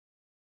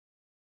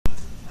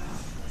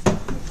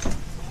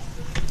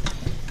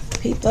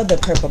People, the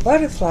Purple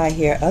Butterfly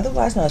here,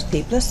 otherwise known as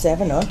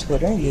People7 on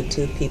Twitter and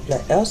YouTube,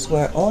 People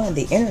elsewhere on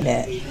the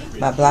internet.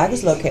 My blog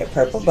is located at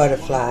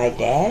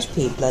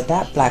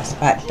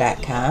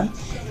PurpleButterfly-People.blogspot.com,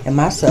 and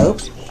my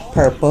soaps,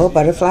 Purple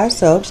Butterfly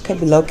Soaps, can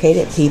be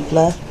located at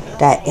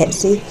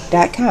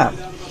People.etsy.com.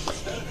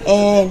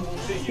 And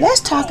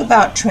let's talk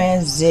about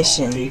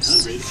transitions.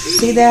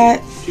 See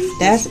that?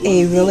 That's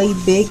a really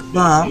big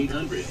bump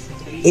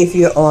if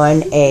you're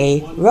on a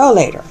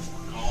rollator.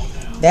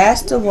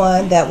 That's the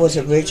one that was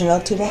original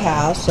to the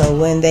house, so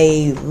when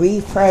they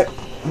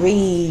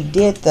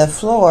redid the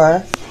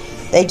floor,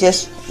 they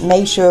just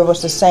made sure it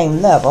was the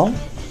same level.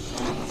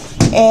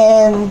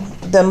 And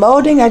the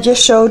molding I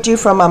just showed you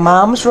from my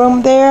mom's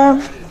room there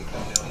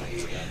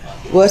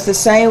was the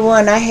same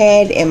one I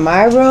had in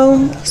my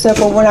room, except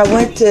for when I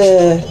went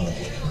to,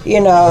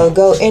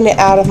 go in and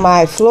out of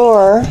my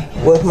floor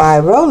with my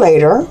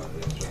rollator,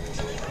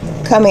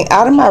 coming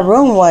out of my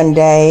room one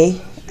day,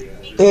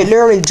 it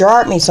literally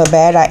jarred me so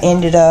bad I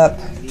ended up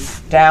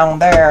down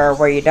there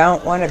where you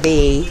don't want to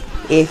be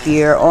if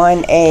you're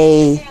on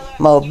a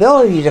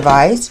mobility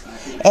device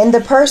and the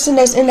person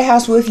that's in the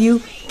house with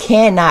you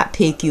cannot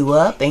pick you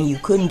up and you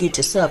couldn't get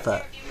yourself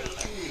up.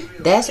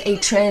 That's a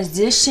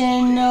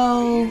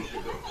transitional,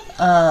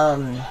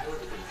 a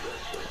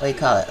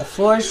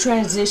floors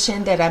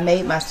transition that I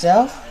made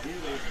myself.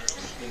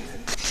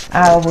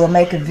 I will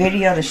make a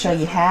video to show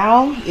you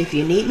how if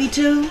you need me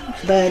to,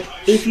 but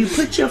if you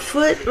put your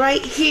foot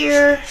right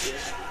here,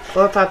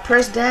 or if I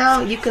press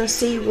down, you can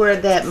see where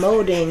that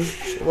molding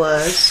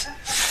was.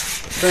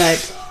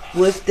 But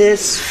with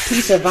this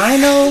piece of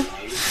vinyl,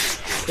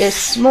 it's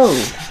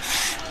smooth.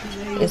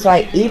 It's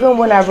like even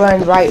when I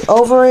run right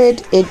over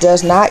it, it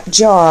does not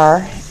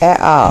jar at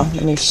all.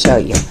 Let me show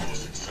you.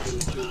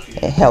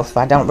 It helps if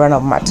I don't run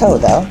over my toe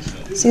though.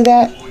 See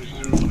that?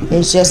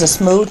 It's just a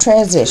smooth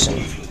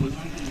transition.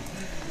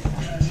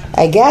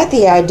 I got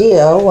the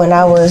idea when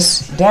I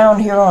was down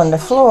here on the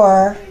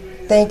floor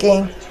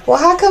thinking, well,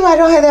 how come I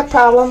don't have that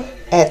problem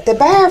at the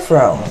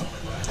bathroom?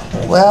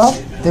 Well,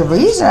 the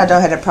reason I don't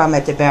have that problem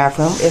at the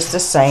bathroom is the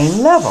same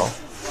level.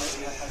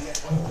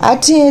 I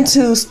tend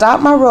to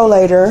stop my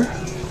rollator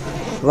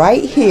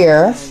right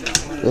here,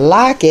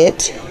 lock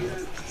it,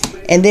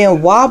 and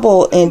then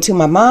wobble into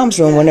my mom's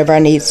room whenever I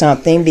need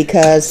something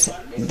because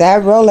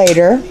that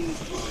rollator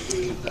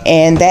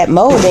and that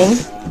molding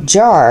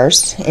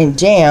jars and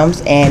jams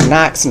and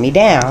knocks me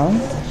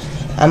down.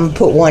 I'm gonna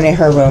put one in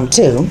her room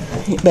too,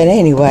 but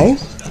anyway,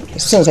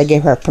 as soon as I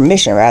give her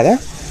permission rather.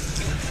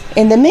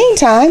 In the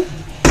meantime,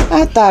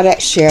 I thought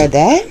I'd share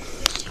that.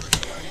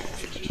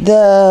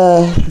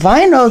 The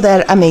vinyl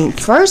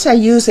first I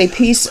used a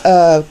piece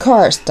of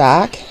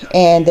cardstock,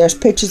 and there's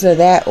pictures of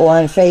that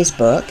on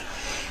Facebook,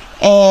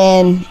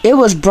 and it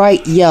was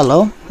bright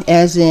yellow,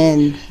 as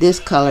in this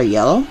color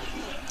yellow,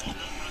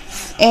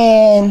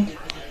 and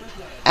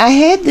I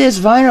had this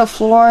vinyl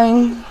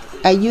flooring.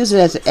 I use it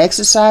as an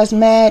exercise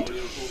mat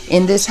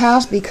in this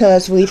house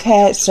because we've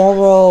had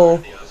several,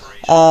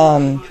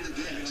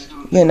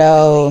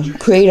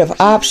 creative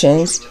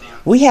options.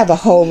 We have a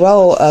whole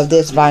row of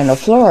this vinyl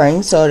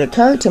flooring, so it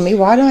occurred to me,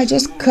 why don't I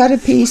just cut a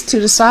piece to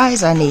the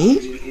size I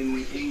need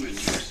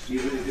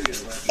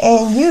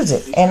and use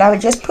it? And I would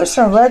just put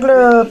some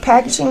regular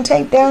packaging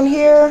tape down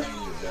here.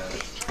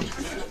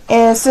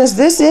 And since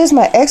this is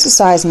my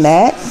exercise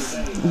mat,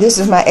 this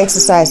is my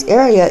exercise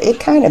area, it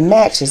kind of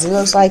matches. It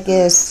looks like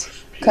it's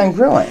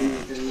congruent.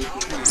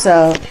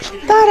 So,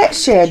 thought I'd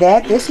share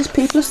that. This is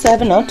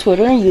People7 on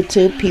Twitter and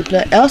YouTube,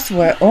 People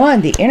elsewhere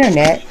on the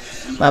internet.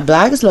 My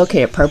blog is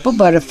located at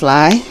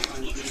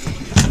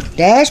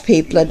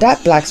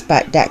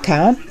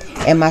PurpleButterfly-People.blogspot.com.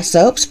 And my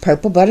soaps,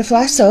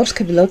 PurpleButterfly Soaps,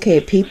 can be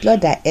located at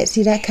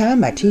People.etsy.com.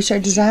 My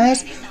t-shirt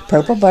designs,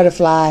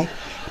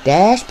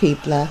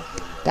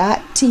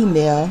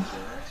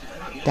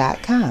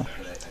 PurpleButterfly-People.tmail.com.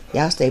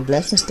 Y'all stay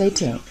blessed and stay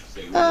tuned.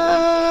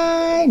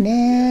 Bye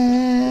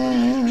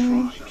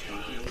now.